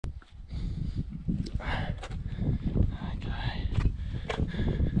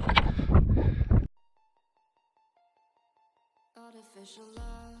Artificial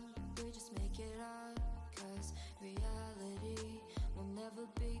love, we just make it up, 'cause reality will never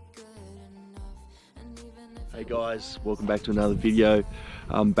be good enough. And even if hey guys, welcome back to another video.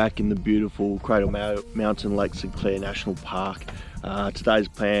 I'm back in the beautiful Cradle Mountain Lake St Clair National Park. Today's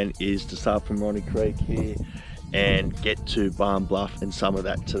plan is to start from Ronny Creek here and get to Bluff and some of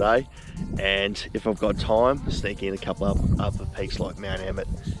that today, and if I've got time, sneak in a couple of other peaks like Mount Emmett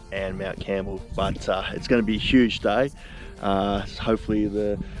and Mount Campbell. But it's going to be a huge day. Hopefully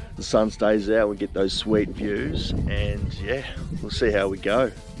the sun stays out, we get those sweet views, and yeah, we'll see how we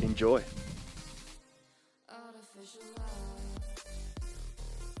go. Enjoy. artificial love,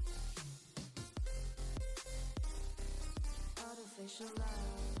 artificial love,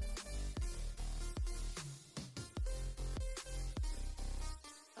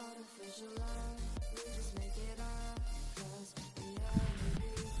 artificial love, we just make it up, 'cause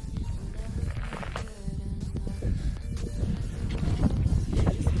reality will never be good enough.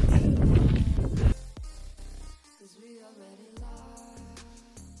 'Cause we already lost.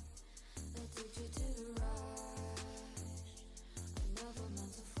 That took you to the rush. I never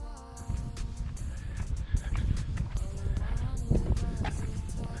meant to fall. All around was a touch.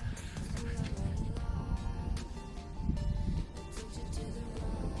 'Cause we already lost. That took you to the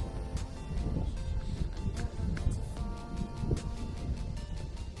rush. I never meant to fall.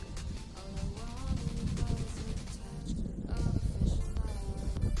 All I wanted was a touch. Artificial love,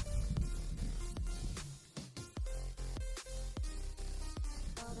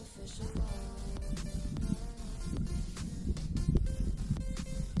 artificial love,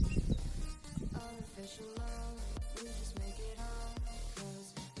 artificial love, we just make it up, 'cause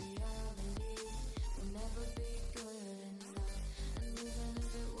reality will never be good enough. And even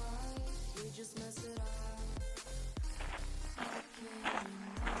if it was, we just mess it up. How can you know?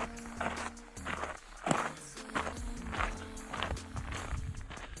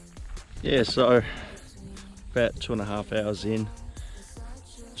 Yeah, so about 2.5 hours in.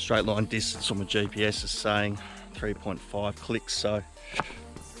 Straight line distance on my GPS is saying 3.5 clicks, so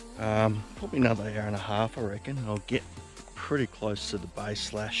probably another hour and a half I reckon, and I'll get pretty close to the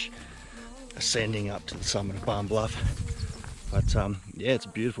base / ascending up to the summit of Bluff. But yeah, it's a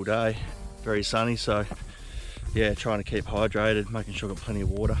beautiful day, very sunny, so yeah, trying to keep hydrated, making sure I've got plenty of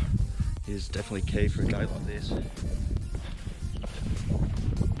water is definitely key for a day like this.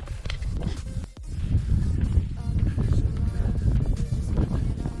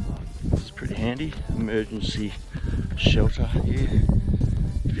 Handy emergency shelter here.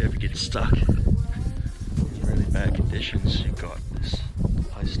 If you ever get stuck in really bad conditions, you've got this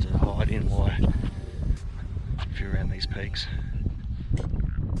place to hide in while if you're around these peaks.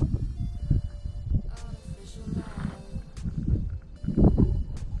 Artificial love,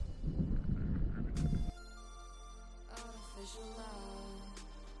 artificial love, artificial love.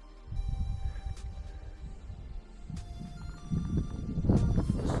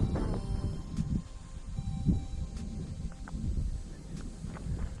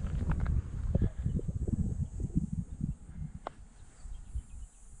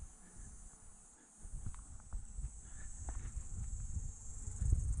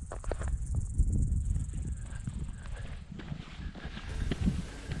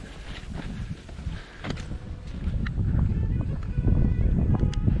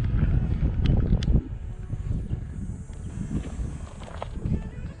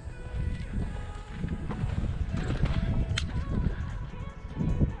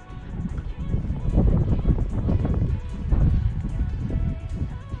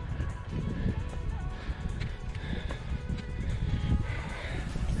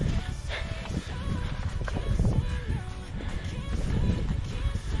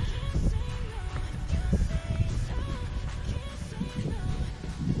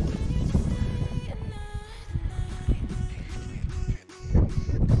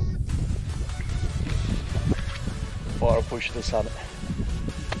 Final push to the summit.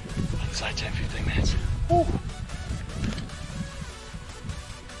 I'd say 10-15 minutes. Woo.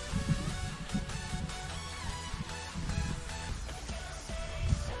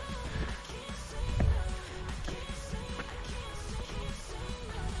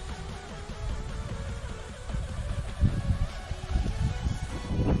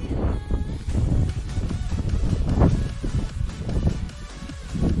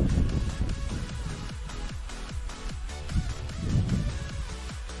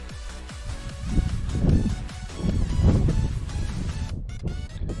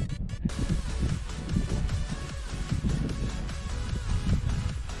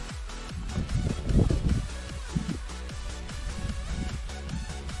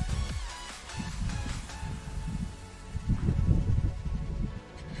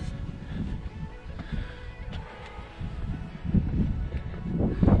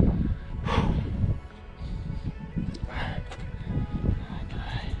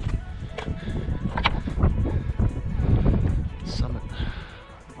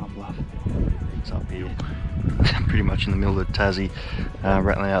 much in the middle of Tassie,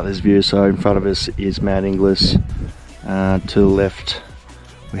 rattling out this view. So in front of us is Mount Inglis. To the left,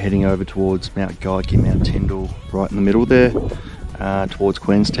 we're heading over towards Mount Geikie, Mount Tyndall, right in the middle there, towards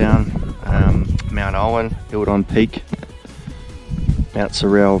Queenstown. Mount Owen, Hildon Peak, Mount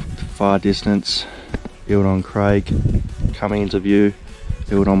Sorrel, far distance, Hildon Craig, coming into view,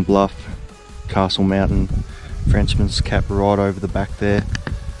 Hildon Bluff, Castle Mountain, Frenchman's Cap right over the back there,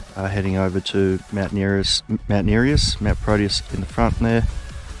 heading over to Mount Nereus, Mount Proteus in the front there,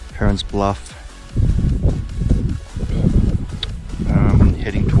 Heron's Bluff,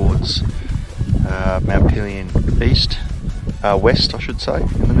 heading towards Mount Pelion west I should say,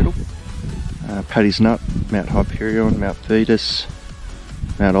 in the middle, Paddy's Nut, Mount Hyperion, Mount Thetis,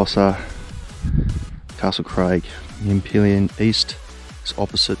 Mount Ossa, Castle Craig, Pelion east is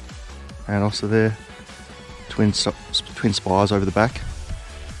opposite Mount Ossa there, Twin Spires over the back,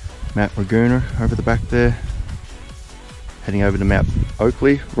 Mount Ragoona over the back there, heading over to Mount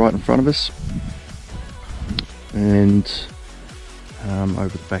Oakley right in front of us, and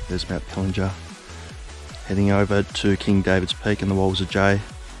over the back there's Mount Pillinger, heading over to King David's Peak and the Walls of Jay,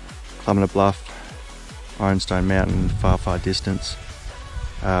 Clumber Bluff, Ironstone Mountain, far distance,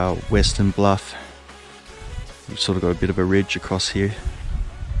 Western Bluff. We've sort of got a bit of a ridge across here,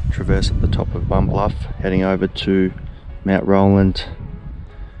 traverse at the top of one bluff, heading over to Mount Rowland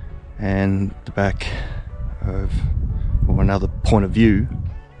and the back of, or another point of view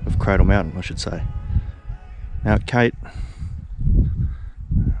of Cradle Mountain I should say. Mount Kate,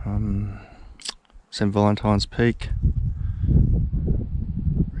 St Valentine's Peak,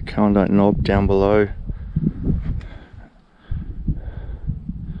 Recondite Knob down below,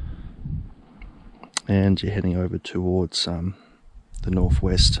 and you're heading over towards the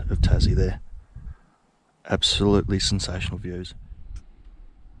northwest of Tassie there. Absolutely sensational views.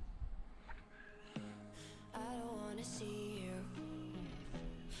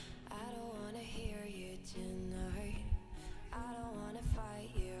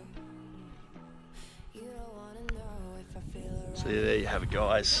 So there you have it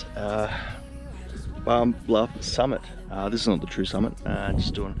guys, Bluff Summit. This is not the true summit,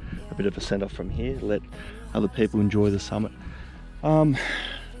 just doing a bit of a send off from here, let other people enjoy the summit.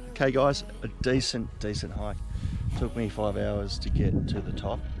 Okay guys, a decent hike. Took me 5 hours to get to the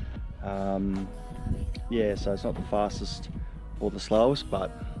top. Yeah, so it's not the fastest or the slowest,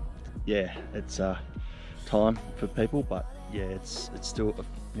 but yeah, it's time for people, but yeah, it's still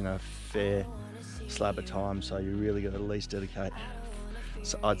a fair slab of time, so you really got to at least dedicate,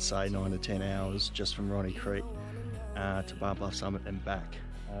 so I'd say 9 to 10 hours just from Ronny Creek to Bluff Summit and back.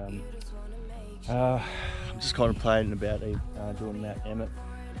 I'm just contemplating about doing Mount Emmett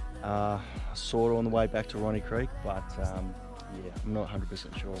sort of on the way back to Ronny Creek, but yeah, I'm not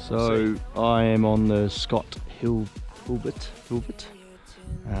 100% sure. So I am on the Scott Hilbert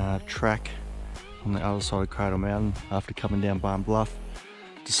track on the other side of Cradle Mountain after coming down Barn Bluff.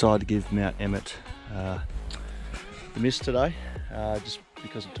 Decided to give Mount Emmett the miss today, just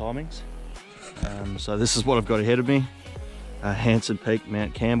because of timings. So this is what I've got ahead of me. Hanson Peak,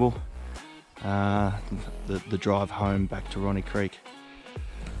 Mount Campbell, the drive home back to Ronny Creek.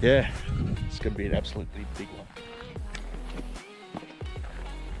 Yeah, it's going to be an absolutely big one.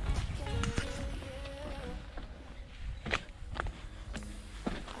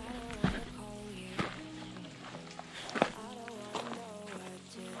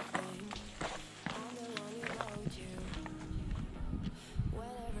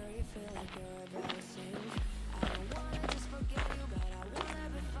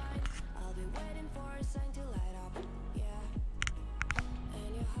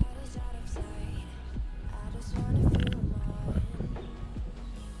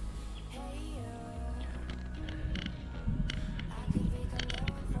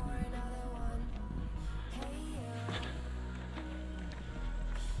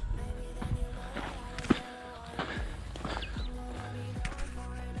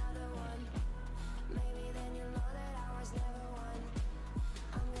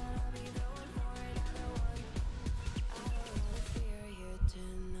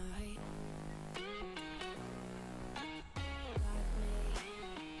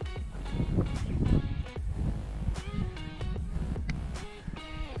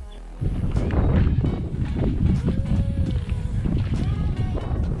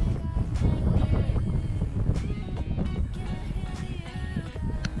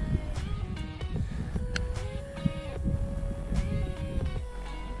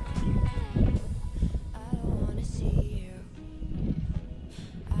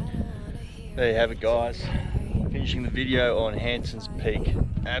 There you have it guys, finishing the video on Hanson's Peak.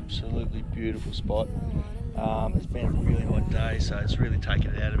 Absolutely beautiful spot. It's been a really hot day, so it's really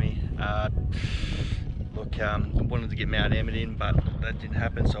taken it out of me. Look, I wanted to get Mount Emmett in, but that didn't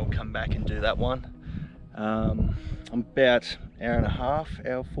happen, so I'll come back and do that one. I'm about hour and a half,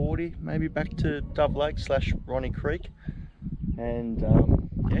 hour 40, maybe back to Dove Lake / Ronny Creek. And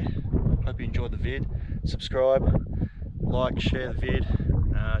yeah, hope you enjoyed the vid. Subscribe, like, share the vid,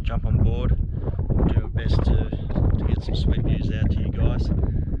 jump on board. I'll do my best to get some sweet views out to you guys.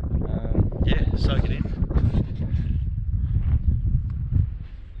 Yeah, soak it in.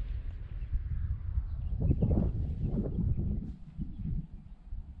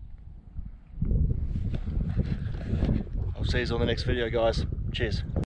 I'll see you on the next video, guys. Cheers.